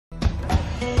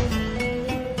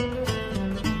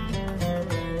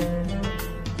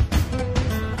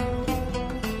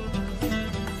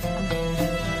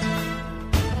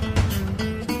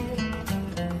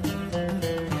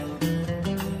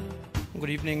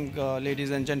morning,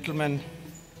 ladies and gentlemen.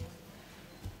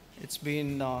 It's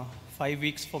been 5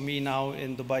 weeks for me now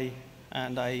in Dubai,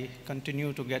 and I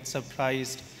continue to get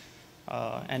surprised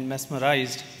and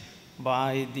mesmerized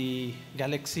by the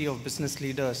galaxy of business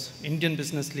leaders, Indian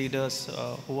business leaders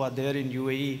who are there in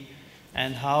UAE,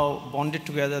 and how bonded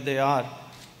together they are,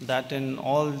 that in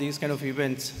all these kind of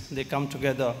events, they come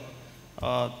together.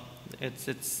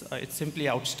 It's simply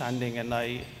outstanding, and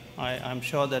I'm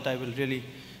sure that I will really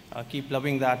keep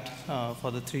loving that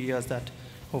for the 3 years that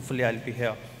hopefully I'll be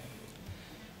here.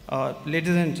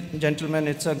 Ladies and gentlemen,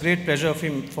 it's a great pleasure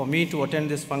for me to attend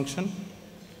this function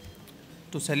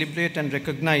to celebrate and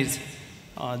recognize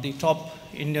the top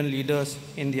Indian leaders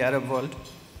in the Arab world.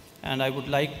 And I would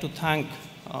like to thank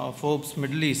Forbes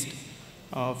Middle East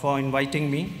for inviting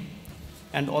me,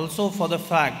 and also for the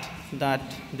fact that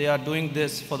they are doing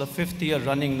this for the 5th year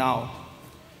running now,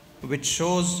 which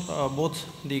shows both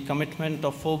the commitment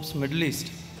of Forbes Middle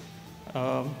East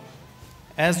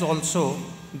as also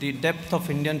the depth of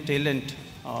Indian talent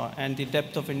and the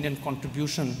depth of Indian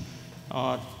contribution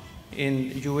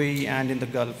in UAE and in the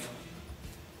Gulf.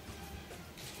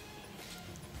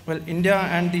 Well, India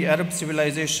and the Arab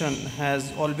civilization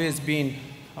has always been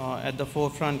at the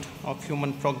forefront of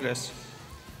human progress.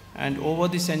 And over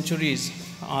the centuries,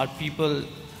 our people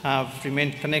have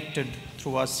remained connected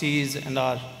through our seas and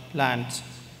our lands.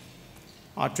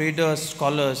 Our traders,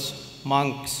 scholars,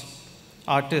 monks,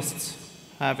 artists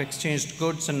have exchanged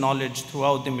goods and knowledge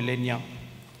throughout the millennia.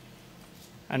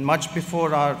 And much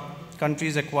before our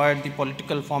countries acquired the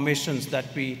political formations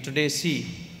that we today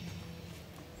see,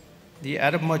 the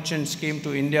Arab merchants came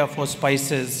to India for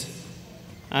spices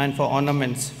and for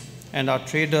ornaments, and our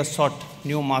traders sought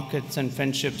new markets and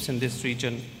friendships in this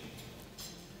region.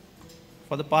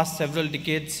 For the past several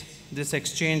decades, this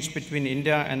exchange between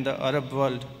India and the Arab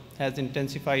world has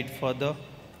intensified further,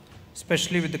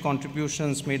 especially with the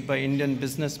contributions made by Indian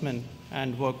businessmen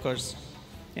and workers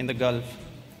in the Gulf.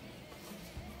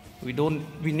 We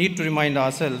need to remind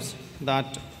ourselves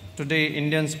that today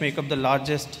Indians make up the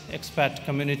largest expat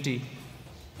community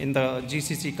in the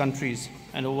GCC countries,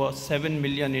 and over 7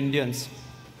 million Indians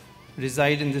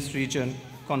reside in this region,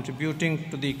 contributing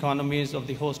to the economies of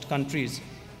the host countries,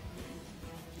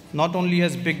 not only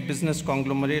as big business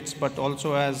conglomerates, but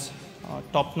also as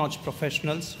top-notch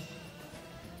professionals,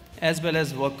 as well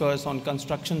as workers on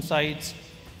construction sites,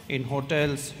 in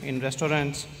hotels, in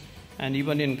restaurants, and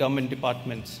even in government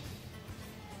departments.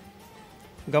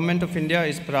 Government of India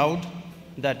is proud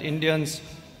that Indians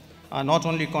are not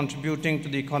only contributing to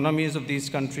the economies of these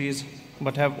countries,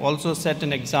 but have also set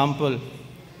an example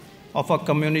of a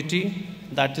community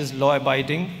that is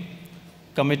law-abiding,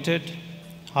 committed,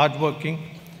 hardworking,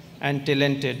 and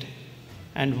talented,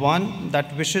 and one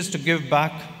that wishes to give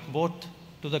back both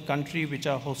to the country which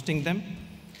are hosting them,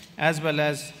 as well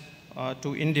as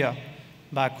to India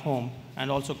back home,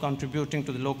 and also contributing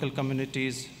to the local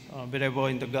communities wherever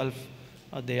in the Gulf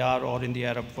they are, or in the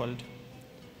Arab world.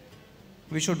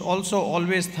 We should also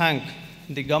always thank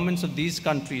the governments of these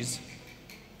countries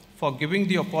for giving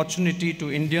the opportunity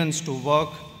to Indians to work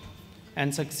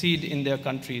and succeed in their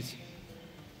countries.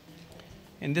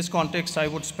 In this context, I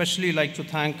would especially like to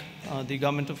thank the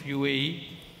government of UAE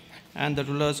and the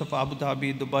rulers of Abu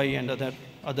Dhabi, Dubai, and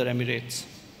other Emirates.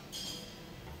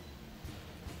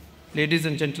 Ladies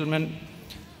and gentlemen,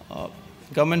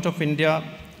 Government of India,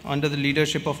 under the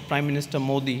leadership of Prime Minister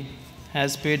Modi,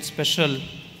 has paid special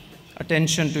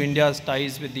attention to India's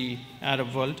ties with the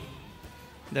Arab world.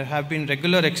 There have been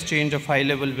regular exchange of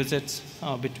high-level visits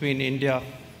between India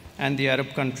and the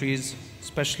Arab countries,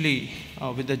 especially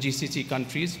with the GCC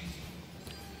countries.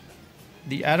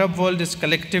 The Arab world is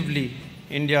collectively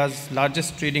India's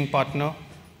largest trading partner,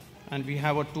 and we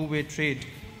have a two-way trade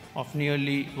of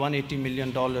nearly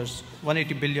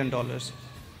 $180 billion.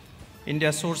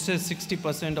 India sources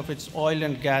 60% of its oil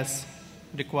and gas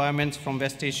requirements from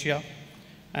West Asia,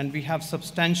 and we have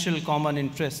substantial common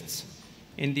interests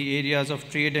in the areas of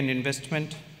trade and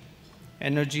investment,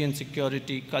 energy and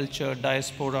security, culture,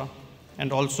 diaspora,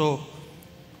 and also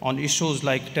on issues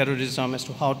like terrorism, as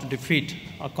to how to defeat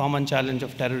a common challenge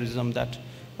of terrorism that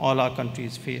all our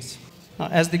countries face.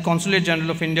 As the Consulate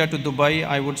General of India to Dubai,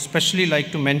 I would especially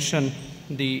like to mention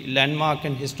the landmark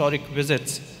and historic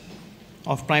visits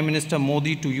of Prime Minister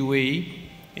Modi to UAE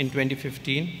in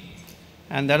 2015,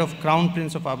 and that of Crown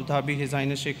Prince of Abu Dhabi, His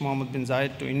Highness Sheikh Mohammed bin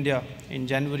Zayed, to India in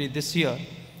January this year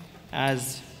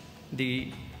as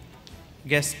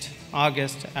our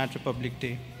guest at Republic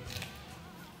Day.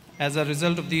 As a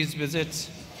result of these visits,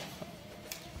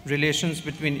 relations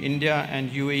between India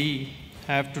and UAE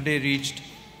have today reached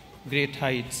great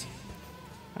heights,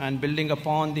 and building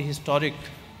upon the historic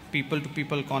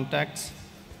people-to-people contacts,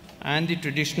 and the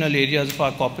traditional areas of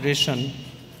our cooperation,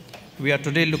 we are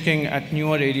today looking at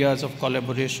newer areas of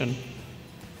collaboration.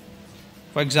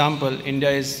 For example, India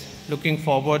is looking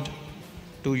forward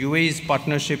to UAE's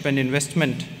partnership and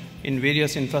investment in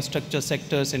various infrastructure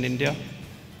sectors in India.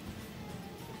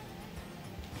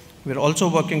 We're also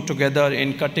working together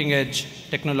in cutting-edge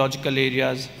technological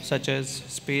areas such as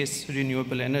space,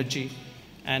 renewable energy,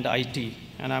 and IT.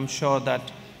 And I'm sure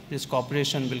that this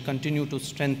cooperation will continue to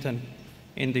strengthen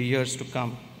in the years to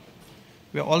come.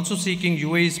 We are also seeking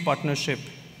UAE's partnership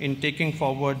in taking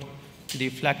forward the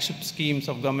flagship schemes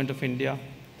of Government of India,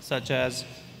 such as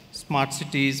Smart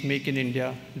Cities, Make in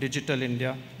India, Digital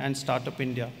India, and Startup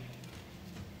India.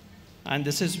 And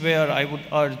this is where I would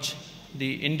urge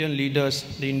the Indian leaders,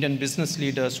 the Indian business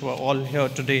leaders who are all here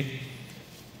today,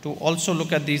 to also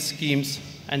look at these schemes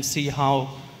and see how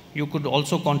you could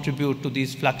also contribute to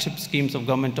these flagship schemes of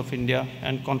Government of India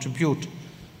and contribute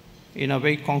in a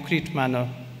very concrete manner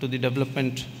to the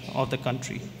development of the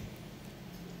country.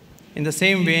 In the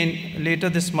same vein, later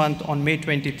this month on May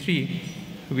 23,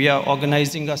 we are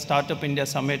organizing a Startup India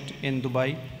Summit in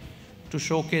Dubai to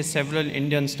showcase several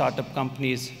Indian startup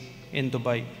companies in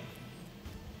Dubai.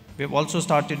 We have also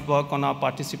started work on our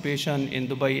participation in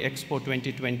Dubai Expo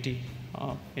 2020,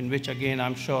 in which again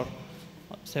I'm sure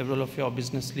several of your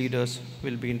business leaders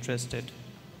will be interested.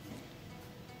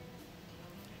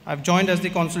 I've joined as the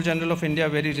Consul General of India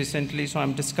very recently, so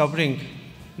I'm discovering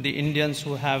the Indians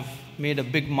who have made a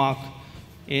big mark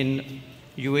in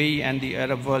UAE and the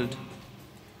Arab world.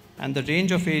 And the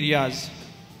range of areas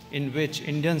in which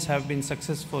Indians have been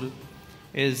successful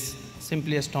is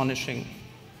simply astonishing.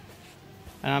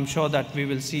 And I'm sure that we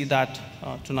will see that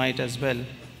tonight as well.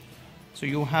 So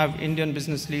you have Indian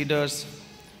business leaders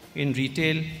in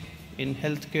retail, in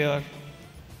healthcare,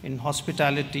 in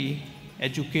hospitality,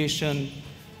 education,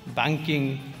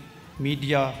 banking,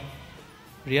 media,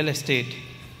 real estate,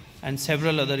 and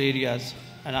several other areas.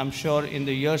 And I'm sure in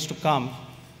the years to come,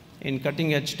 in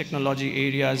cutting-edge technology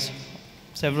areas,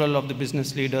 several of the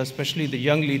business leaders, especially the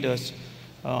young leaders,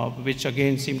 which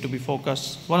again seem to be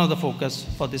one of the focus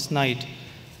for this night,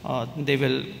 they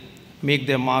will make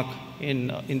their mark in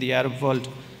the Arab world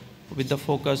with the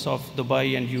focus of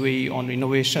Dubai and UAE on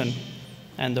innovation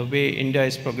and the way India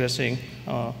is progressing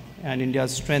and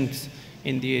India's strengths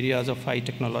in the areas of high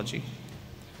technology.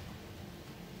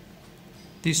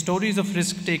 The stories of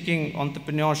risk-taking,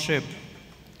 entrepreneurship,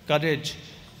 courage,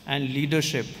 and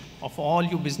leadership of all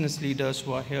you business leaders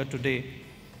who are here today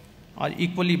are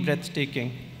equally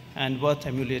breathtaking and worth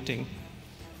emulating.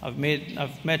 I've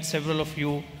met several of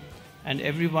you, and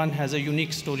everyone has a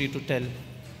unique story to tell.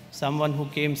 Someone who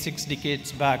came 6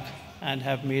 decades back and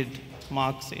have made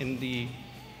marks in the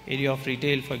area of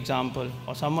retail, for example,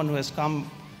 or someone who has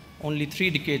come only 3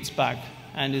 decades back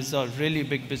and is a really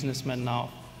big businessman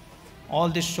now. All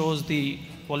this shows the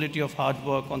quality of hard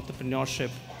work,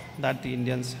 entrepreneurship that the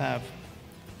Indians have,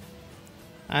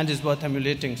 and is worth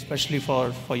emulating, especially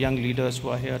for young leaders who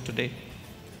are here today.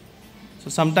 So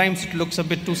sometimes it looks a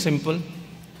bit too simple,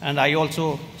 and I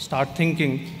also start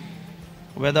thinking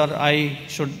whether I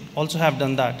should also have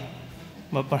done that,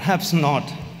 but perhaps not.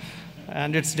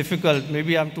 And it's difficult.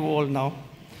 Maybe I'm too old now,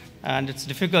 and it's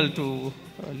difficult to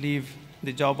leave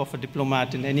the job of a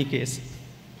diplomat in any case.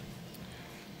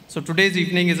 So today's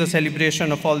evening is a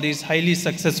celebration of all these highly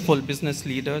successful business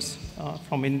leaders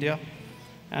from India.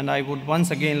 And I would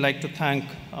once again like to thank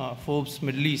Forbes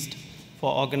Middle East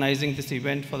for organizing this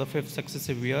event for the 5th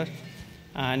successive year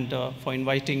and for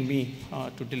inviting me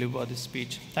to deliver this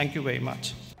speech. Thank you very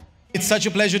much. It's such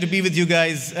a pleasure to be with you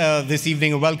guys this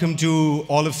evening. Welcome to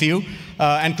all of you,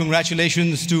 and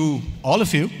congratulations to all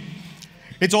of you.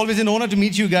 It's always an honor to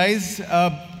meet you guys.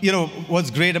 You know,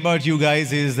 what's great about you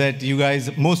guys is that you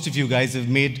guys, most of you guys, have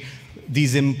made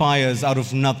these empires out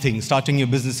of nothing, starting your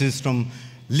businesses from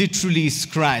literally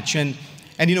scratch. And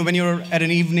you know, when you're at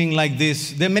an evening like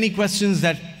this, there are many questions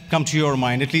that come to your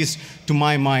mind, at least to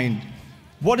my mind.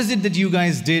 What is it that you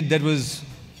guys did that was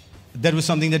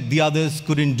something that the others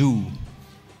couldn't do?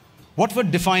 What were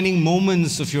defining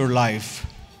moments of your life?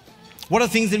 What are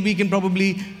things that we can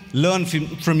probably learn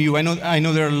from you? I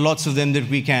know there are lots of them that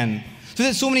we can. So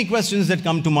there's so many questions that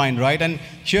come to mind, right? And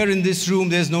here in this room,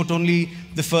 there's not only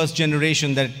the first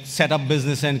generation that set up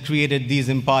business and created these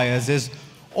empires, there's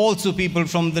also people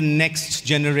from the next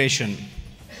generation.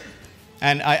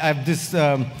 And I have this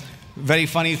very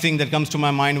funny thing that comes to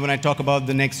my mind when I talk about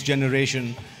the next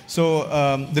generation. So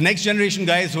the next generation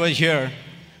guys who are here,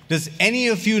 does any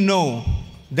of you know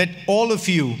that all of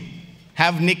you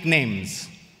have nicknames?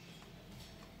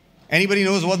 Anybody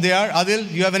knows what they are? Adil,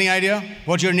 do you have any idea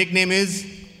what your nickname is?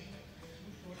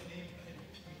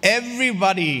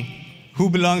 everybody who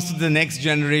belongs to the next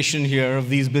generation here of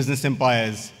these business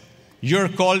empires, you're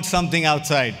called something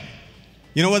outside.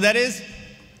 You know what that is?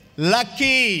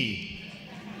 Lucky.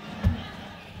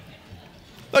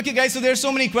 Okay, guys, so there are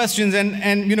so many questions,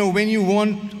 and you know, when you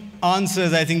want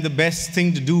answers, I think the best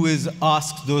thing to do is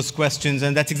ask those questions,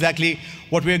 and that's exactly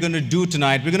what we're going to do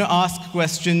tonight. We're going to ask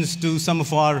questions to some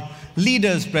of our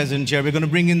leaders present here. We're going to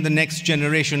bring in the next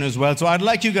generation as well. So I'd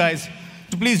like you guys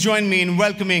to please join me in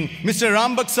welcoming Mr.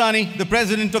 Ram Baksani, the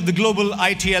president of the Global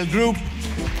ITL Group,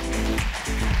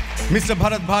 Mr.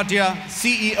 Bharat Bhatia,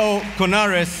 CEO,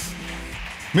 Conaris,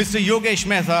 Mr. Yogesh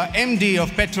Mehta, MD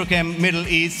of Petrochem Middle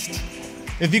East.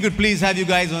 If we could please have you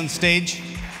guys on stage.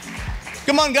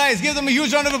 Come on, guys, give them a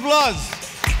huge round of applause.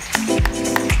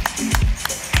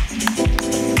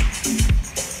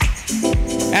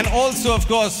 And also, of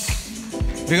course,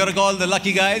 we got to call the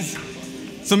lucky guys.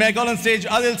 So may I call on stage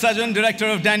Adil Sajan, Director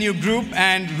of Danube Group,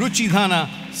 and Ruchi Dhana,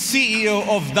 CEO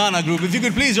of Dana Group. If you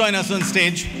could please join us on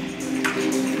stage.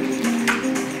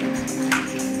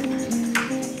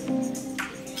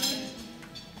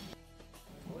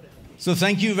 So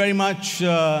thank you very much,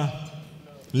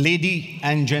 lady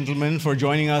and gentlemen, for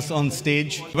joining us on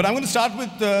stage. But I'm going to start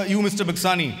with you, Mr.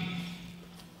 Baksani.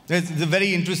 It's a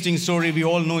very interesting story. We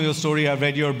all know your story. I've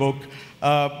read your book.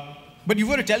 But you've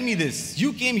got to tell me this.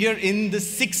 You came here in the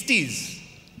 60s.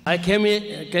 I came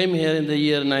here in the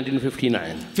year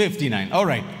 1959. 59, all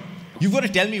right. You've got to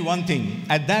tell me one thing.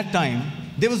 At that time,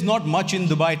 there was not much in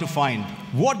Dubai to find.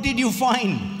 What did you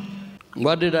find?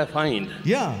 What did I find?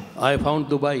 Yeah. I found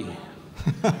Dubai.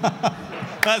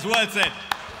 That's well said.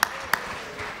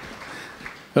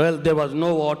 Well, there was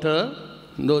no water,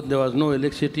 there was no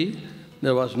electricity,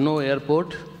 there was no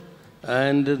airport,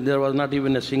 and there was not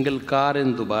even a single car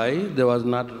in Dubai. There was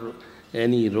not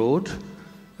any road.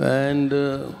 And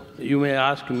you may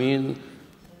ask me,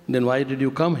 then why did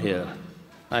you come here?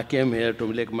 I came here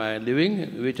to make my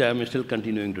living, which I am still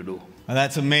continuing to do.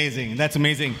 That's amazing. That's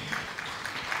amazing.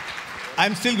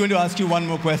 I'm still going to ask you one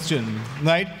more question,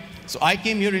 right? So I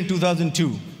came here in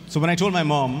 2002. So when I told my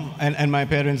mom and my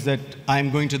parents that I'm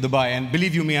going to Dubai, and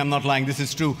believe you me, I'm not lying, this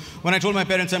is true. When I told my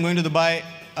parents I'm going to Dubai,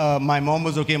 my mom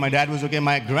was okay, my dad was okay,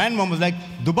 my grandmom was like,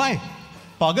 Dubai?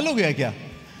 Pagal ho gaya kya?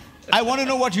 I want to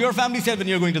know what your family said when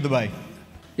you're going to Dubai.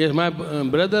 Yes, my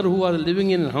brother who was living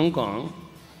in Hong Kong,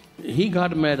 he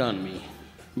got mad on me.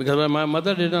 Because my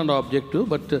mother did not object to,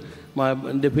 but my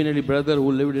definitely brother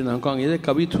who lived in Hong Kong, he said,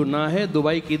 "Kabhi सुना है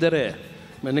Dubai किधर है?"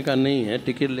 मैंने कहा नहीं है,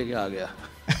 ticket लेके आ गया.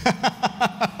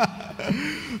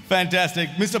 Fantastic.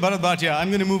 Mr. Bharat Bhatia, I'm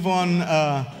going to move on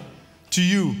to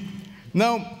you.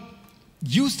 Now,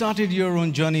 you started your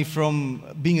own journey from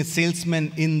being a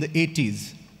salesman in the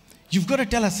 80s. You've got to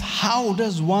tell us, how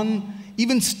does one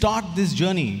even start this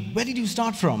journey? Where did you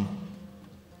start from?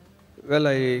 Well,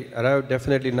 I arrived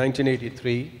definitely in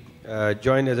 1983,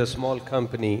 joined as a small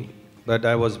company, but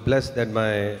I was blessed that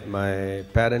my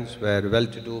parents were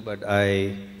well-to-do, but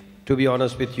to be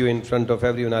honest with you, in front of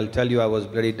everyone, I'll tell you I was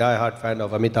very die-hard fan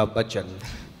of Amitabh Bachchan.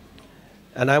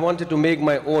 And I wanted to make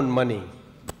my own money.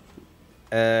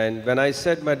 And when I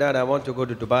said, my dad, I want to go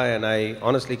to Dubai, and I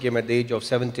honestly came at the age of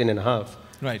 17 and a half.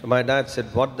 Right. So my dad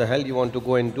said, what the hell you want to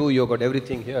go and do? You got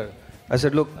everything here. I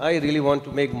said, look, I really want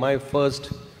to make my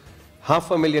first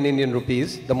 500,000 Indian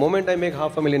rupees. The moment I make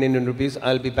 500,000 Indian rupees,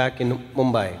 I'll be back in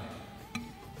Mumbai.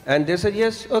 And they said,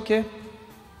 yes, okay.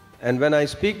 And when I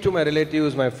speak to my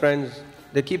relatives, my friends,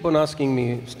 they keep on asking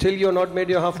me, still you're not made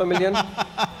your 500,000?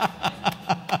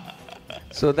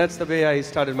 So that's the way I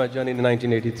started my journey in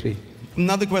 1983.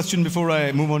 Another question before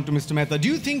I move on to Mr. Mehta. Do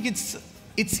you think it's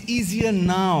easier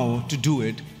now to do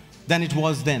it than it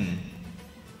was then?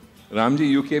 Ramji,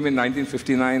 you came in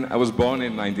 1959. I was born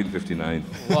in 1959.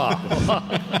 Wow.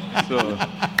 So,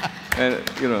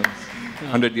 you know,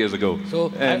 100 years ago.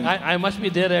 So I must be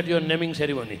there at your naming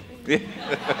ceremony.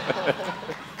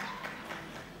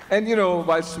 And you know,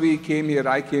 whilst we came here,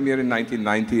 I came here in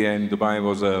 1990, and Dubai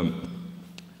was a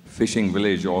fishing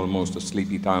village, almost a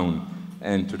sleepy town.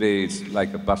 And today it's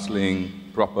like a bustling,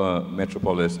 proper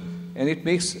metropolis. And it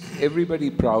makes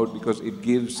everybody proud because it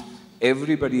gives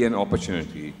everybody an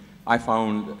opportunity. I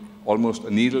found almost a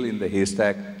needle in the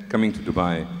haystack coming to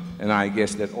Dubai. And I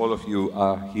guess that all of you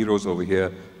are heroes over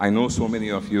here. I know so many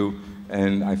of you,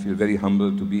 and I feel very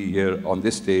humbled to be here on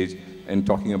this stage and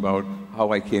talking about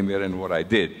how I came here and what I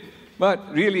did. But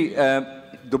really,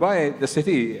 Dubai, the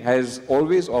city, has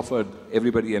always offered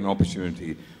everybody an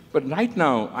opportunity. But right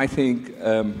now, I think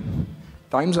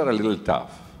times are a little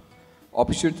tough.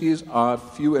 Opportunities are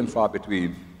few and far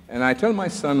between. And I tell my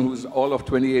son, who's all of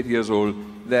 28 years old,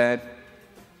 that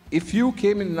if you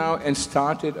came in now and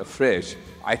started afresh,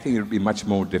 I think it would be much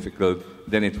more difficult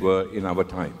than it were in our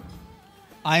time.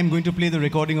 I'm going to play the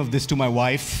recording of this to my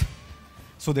wife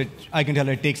so that I can tell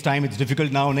her it takes time, it's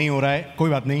difficult now, nahi ho raha hai, koi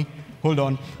baat nahi, hold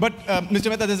on. But Mr.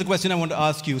 Mehta, there's a question I want to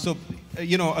ask you. So,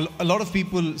 a lot of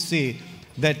people say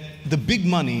that the big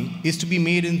money is to be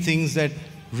made in things that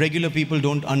regular people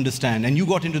don't understand. And you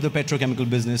got into the petrochemical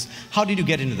business. How did you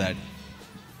get into that?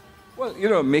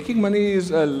 Well, making money is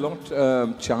a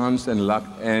lot chance and luck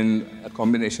and a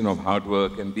combination of hard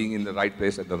work and being in the right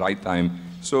place at the right time.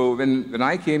 So when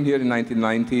I came here in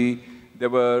 1990, there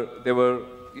were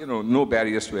no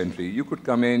barriers to entry. You could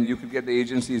come in, you could get the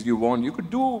agencies you want, you could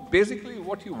do basically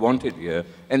what you wanted here,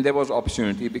 and there was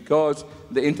opportunity because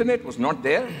the internet was not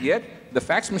there yet, the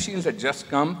fax machines had just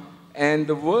come, and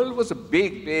the world was a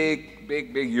big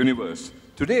universe.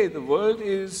 Today, the world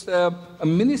is a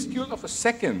minuscule of a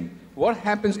second. What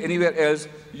happens anywhere else,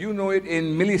 you know it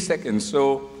in milliseconds.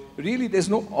 So really, there's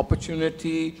no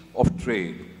opportunity of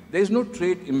trade. There's no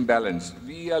trade imbalance.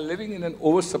 We are living in an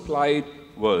oversupplied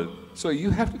world. So you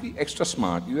have to be extra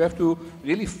smart. You have to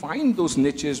really find those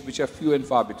niches which are few and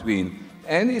far between.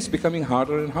 And it's becoming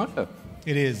harder and harder.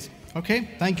 It is. Okay,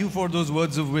 thank you for those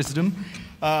words of wisdom.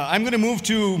 I'm going to move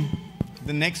to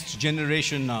the next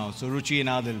generation now, so Ruchi and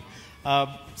Adil.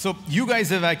 So you guys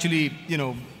have actually,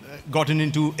 gotten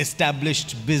into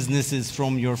established businesses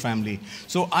from your family.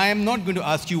 So I am not going to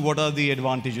ask you what are the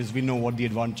advantages. We know what the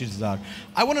advantages are.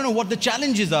 I want to know what the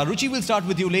challenges are. Ruchi, we'll start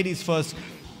with you ladies first.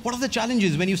 What are the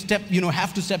challenges when you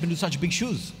have to step into such big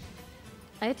shoes?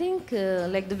 I think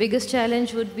the biggest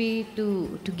challenge would be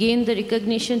to gain the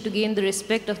recognition, to gain the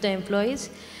respect of the employees.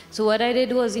 So what I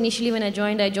did was initially when I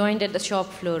joined at the shop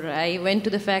floor. I went to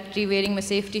the factory wearing my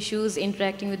safety shoes,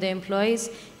 interacting with the employees,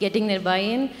 getting their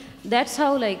buy-in. That's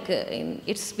how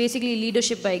it's basically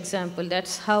leadership by example.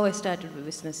 That's how I started the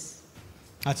business.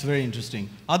 That's very interesting.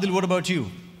 Adil, what about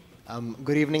you?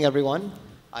 Good evening, everyone.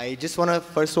 I just want to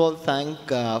first of all thank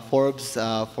Forbes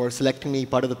for selecting me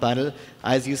part of the panel.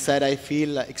 As you said, I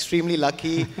feel extremely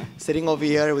lucky sitting over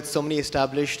here with so many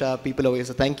established people over here.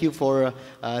 So thank you for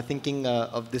thinking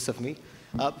of this of me.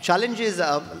 Challenges,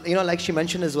 like she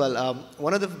mentioned as well,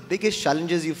 one of the biggest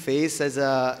challenges you face as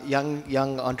a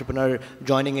young entrepreneur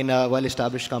joining in a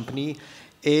well-established company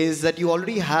is that you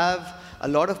already have a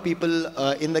lot of people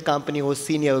in the company who are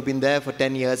senior, who've been there for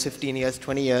 10 years, 15 years,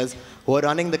 20 years, who are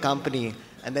running the company.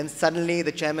 And then suddenly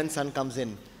the chairman's son comes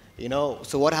in,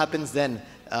 So what happens then?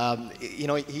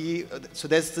 So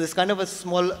there's this kind of a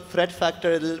small threat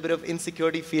factor, a little bit of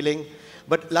insecurity feeling.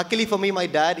 But luckily for me, my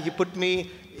dad, he put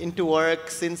me into work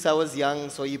since I was young.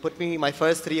 So he put me, my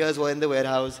first 3 years were in the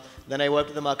warehouse. Then I worked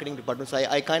in the marketing department. So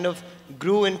I kind of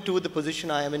grew into the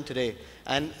position I am in today.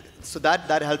 And so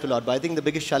that helped a lot. But I think the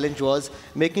biggest challenge was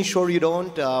making sure you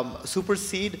don't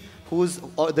supersede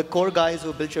the core guys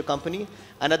who built your company,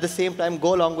 and at the same time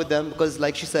go along with them, because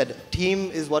like she said, team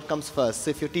is what comes first.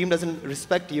 So if your team doesn't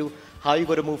respect you, how are you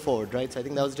going to move forward, right? So I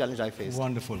think that was the challenge I faced.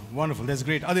 Wonderful, wonderful. That's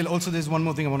great. Adil, also there's one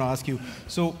more thing I want to ask you.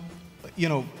 So,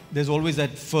 there's always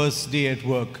that first day at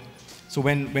work. So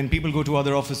when people go to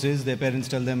other offices, their parents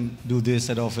tell them, do this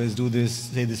at office, do this,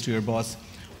 say this to your boss.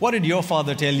 What did your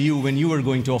father tell you when you were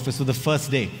going to office for the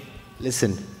first day?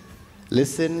 Listen,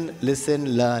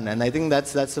 learn. And I think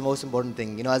that's the most important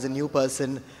thing. As a new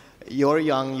person, you're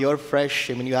young, you're fresh.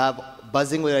 You have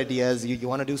buzzing with ideas. You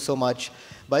want to do so much.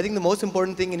 But I think the most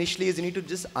important thing initially is you need to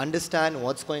just understand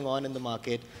what's going on in the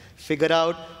market, figure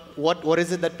out what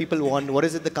is it that people want, what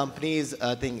is it the company's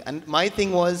thing. And my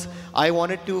thing was, I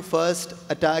wanted to first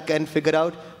attack and figure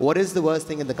out what is the worst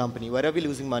thing in the company, where are we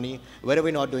losing money, where are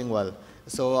we not doing well.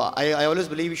 So I always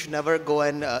believe you should never go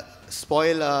and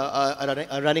spoil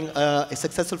running a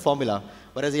successful formula.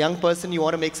 But as a young person, you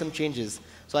want to make some changes.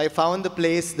 So I found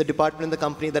the department in the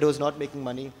company that was not making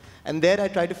money. And there I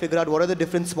tried to figure out what are the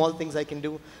different small things I can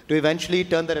do to eventually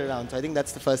turn that around. So I think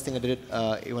that's the first thing I did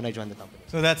when I joined the company.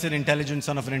 So that's an intelligent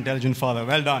son of an intelligent father.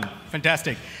 Well done.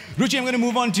 Fantastic. Ruchi, I'm going to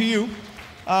move on to you.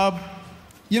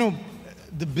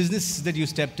 The business that you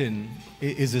stepped in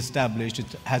is established.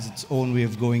 It has its own way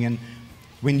of going. And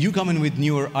when you come in with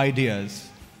newer ideas,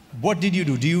 what did you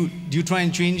do? Do you try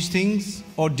and change things?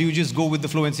 Or do you just go with the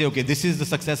flow and say, okay, this is the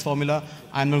success formula.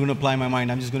 I'm not going to apply my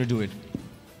mind. I'm just going to do it.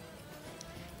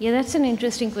 Yeah, that's an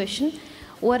interesting question.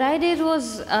 What I did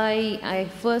was I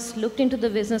first looked into the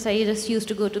business. I just used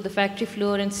to go to the factory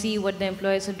floor and see what the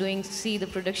employees are doing, see the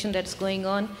production that's going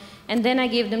on. And then I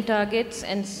gave them targets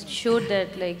and showed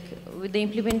that with the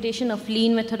implementation of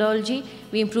lean methodology,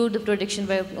 we improved the production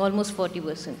by almost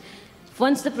 40%.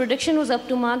 Once the production was up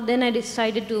to mark, then I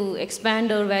decided to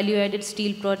expand our value-added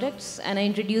steel products, and I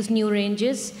introduced new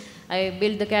ranges. I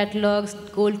built the catalogs,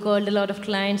 cold called a lot of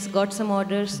clients, got some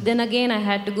orders. Then again, I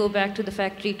had to go back to the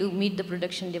factory to meet the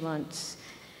production demands.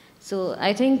 So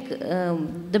I think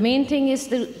the main thing is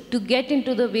to get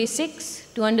into the basics,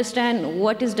 to understand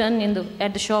what is done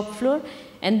at the shop floor,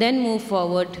 and then move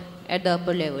forward at the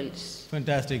upper levels.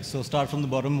 Fantastic. So start from the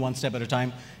bottom, one step at a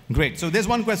time. Great. So there's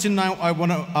one question now I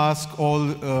want to ask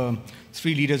all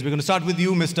three leaders. We're going to start with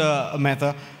you, Mr.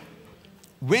 Mehta.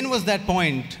 When was that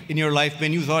point in your life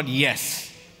when you thought,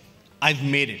 yes, I've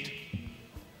made it?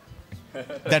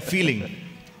 That feeling.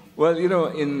 Well, you know,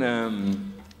 in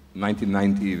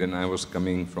 1990, when I was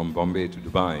coming from Bombay to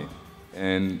Dubai,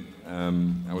 and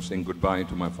I was saying goodbye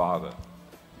to my father.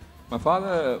 My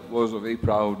father was a very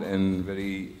proud and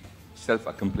very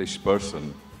self-accomplished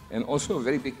person, and also a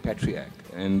very big patriarch.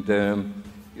 And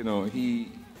you know, he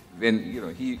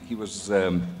was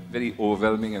very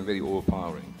overwhelming and very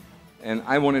overpowering. And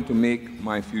I wanted to make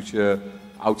my future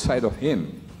outside of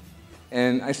him.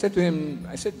 And I said to him,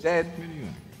 I said, Dad,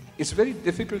 it's very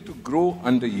difficult to grow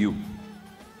under you.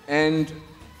 And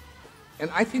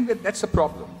I think that that's a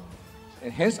problem.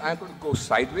 And hence, I've got to go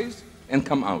sideways and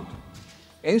come out.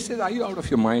 And he said, are you out of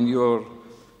your mind?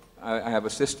 I have a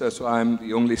sister, so I'm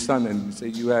the only son. And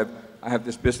he said, I have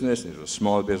this business. It's a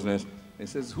small business. And he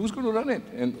says, who's going to run it?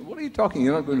 And what are you talking?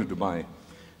 You're not going to Dubai.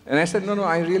 And I said, no,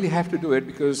 I really have to do it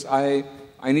because I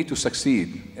need to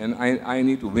succeed and I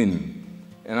need to win.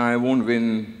 And I won't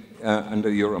win under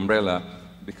your umbrella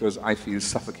because I feel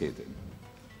suffocated.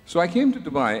 So I came to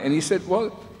Dubai and he said,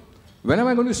 well, when am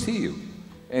I going to see you?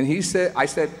 And I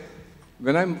said,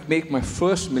 when I make my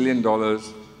first $1 million,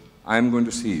 I'm going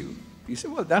to see you. He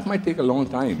said, well, that might take a long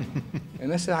time.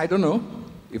 And I said, I don't know.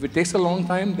 If it takes a long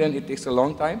time, then it takes a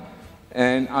long time.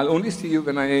 And I'll only see you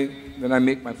when I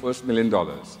make my first $1 million.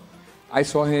 I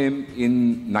saw him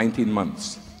in 19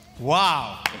 months.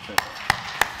 Wow.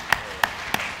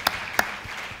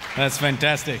 That's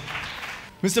fantastic.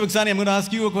 Mr. Buksani, I'm going to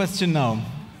ask you a question now.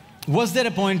 Was there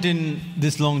a point in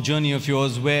this long journey of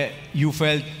yours where you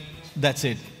felt, that's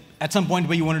it? At some point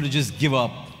where you wanted to just give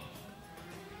up?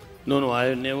 No,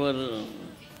 I never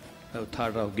have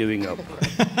thought of giving up.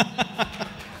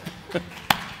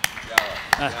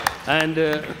 And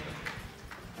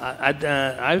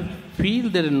I feel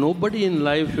that nobody in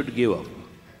life should give up.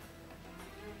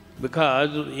 Because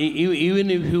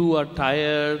even if you are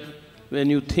tired, when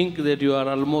you think that you are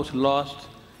almost lost,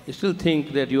 you still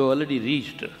think that you have already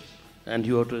reached. And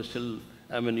you have to still,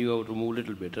 you have to move a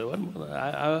little bit.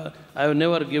 I have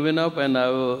never given up, and I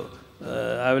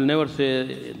will never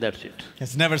say that's it.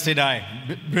 Yes, never say die.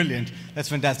 Brilliant. That's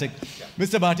fantastic.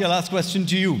 Mr. Bhatia, last question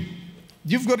to you.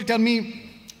 You've got to tell me,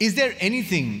 is there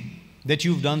anything that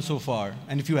you've done so far,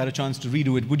 and if you had a chance to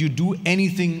redo it, would you do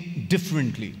anything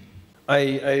differently?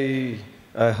 I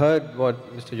heard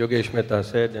what Mr. Yogesh Mehta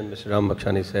said and Mr. Ram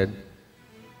Bakshani said.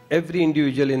 Every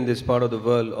individual in this part of the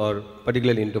world, or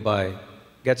particularly in Dubai,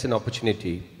 gets an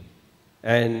opportunity.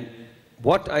 And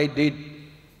what I did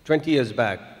 20 years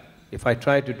back, if I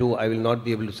try to do, I will not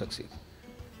be able to succeed.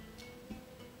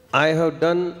 I have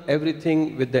done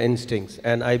everything with the instincts,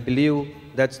 and I believe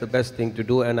that's the best thing to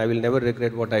do, and I will never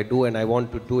regret what I do, and I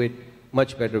want to do it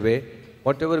much better way.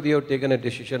 Whatever we have taken a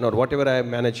decision, or whatever I have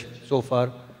managed so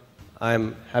far, I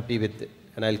am happy with it,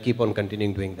 and I'll keep on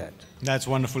continuing doing that. That's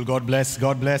wonderful. God bless.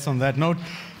 God bless on that note.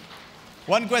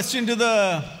 One question to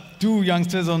the two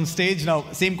youngsters on stage. Now,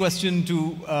 same question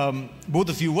to both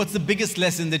of you. What's the biggest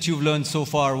lesson that you've learned so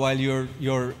far while you're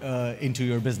into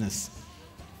your business?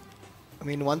 I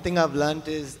mean, one thing I've learned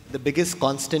is the biggest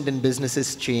constant in business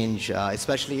is change,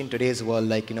 especially in today's world,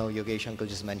 like, Yogesh Uncle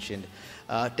just mentioned.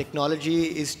 Technology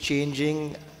is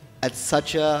changing at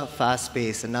such a fast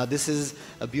pace. And now this is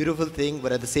a beautiful thing,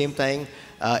 but at the same time,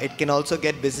 it can also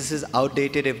get businesses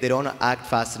outdated if they don't act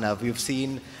fast enough. We've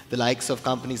seen the likes of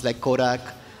companies like Kodak,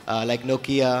 like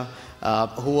Nokia,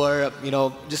 who were,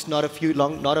 just not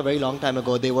a very long time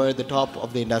ago, they were the top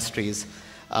of the industries.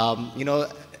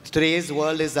 Today's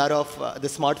world is out of the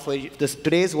smartphone.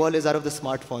 Today's world is out of the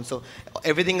smartphone. So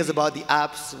everything is about the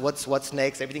apps. What's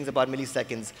next? Everything's about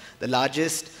milliseconds. The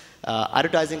largest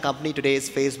advertising company today is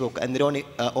Facebook, and they don't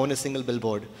own a single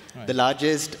billboard. Right. The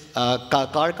largest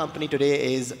car company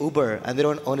today is Uber, and they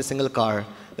don't own a single car.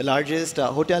 The largest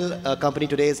hotel company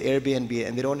today is Airbnb,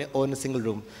 and they don't own a single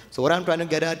room. So what I'm trying to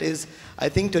get at is, I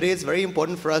think today it's very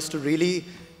important for us to really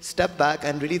step back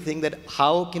and really think that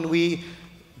how can we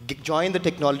join the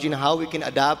technology and how we can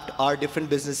adapt our different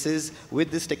businesses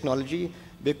with this technology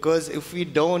Because if we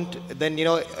don't, then,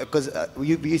 because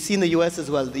we see in the US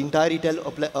as well, the entire retail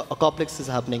complex is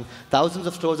happening. Thousands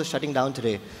of stores are shutting down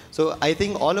today. So I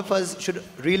think all of us should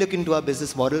relook into our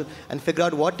business model and figure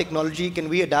out what technology can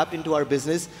we adapt into our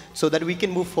business so that we can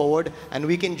move forward and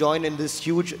we can join in this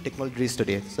huge technology race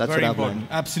today. So that's very what I've important.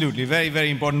 learned. Absolutely. Very,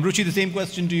 very important. Ruchi, the same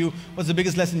question to you. What's the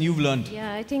biggest lesson you've learned?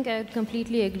 Yeah, I think I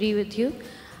completely agree with you.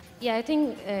 Yeah, I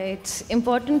think it's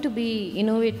important to be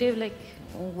innovative, like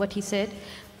what he said.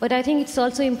 But I think it's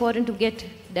also important to get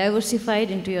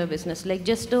diversified into your business. Like,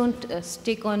 just don't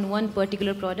stick on one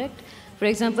particular product. For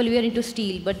example, we are into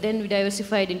steel, but then we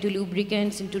diversified into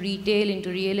lubricants, into retail, into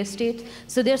real estate.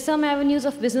 So there are some avenues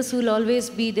of business who will always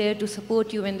be there to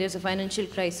support you when there's a financial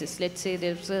crisis. Let's say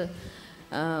there's a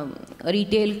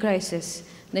retail crisis.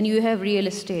 Then you have real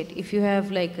estate. If you have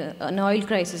like an oil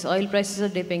crisis, oil prices are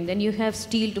dipping, then you have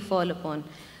steel to fall upon.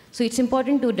 So it's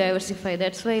important to diversify.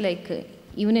 That's why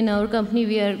even in our company,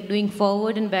 we are doing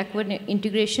forward and backward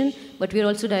integration, but we are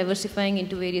also diversifying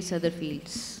into various other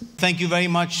fields. Thank you very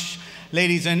much,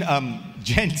 ladies and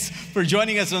gents, for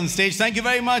joining us on stage. Thank you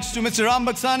very much to Mr. Ram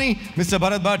Baksani, Mr.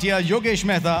 Bharat Bhatia, Yogesh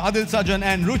Mehta, Adil Sajan,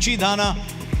 and Ruchi Dhana.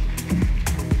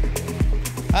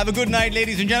 Have a good night,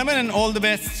 ladies and gentlemen, and all the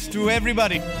best to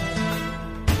everybody.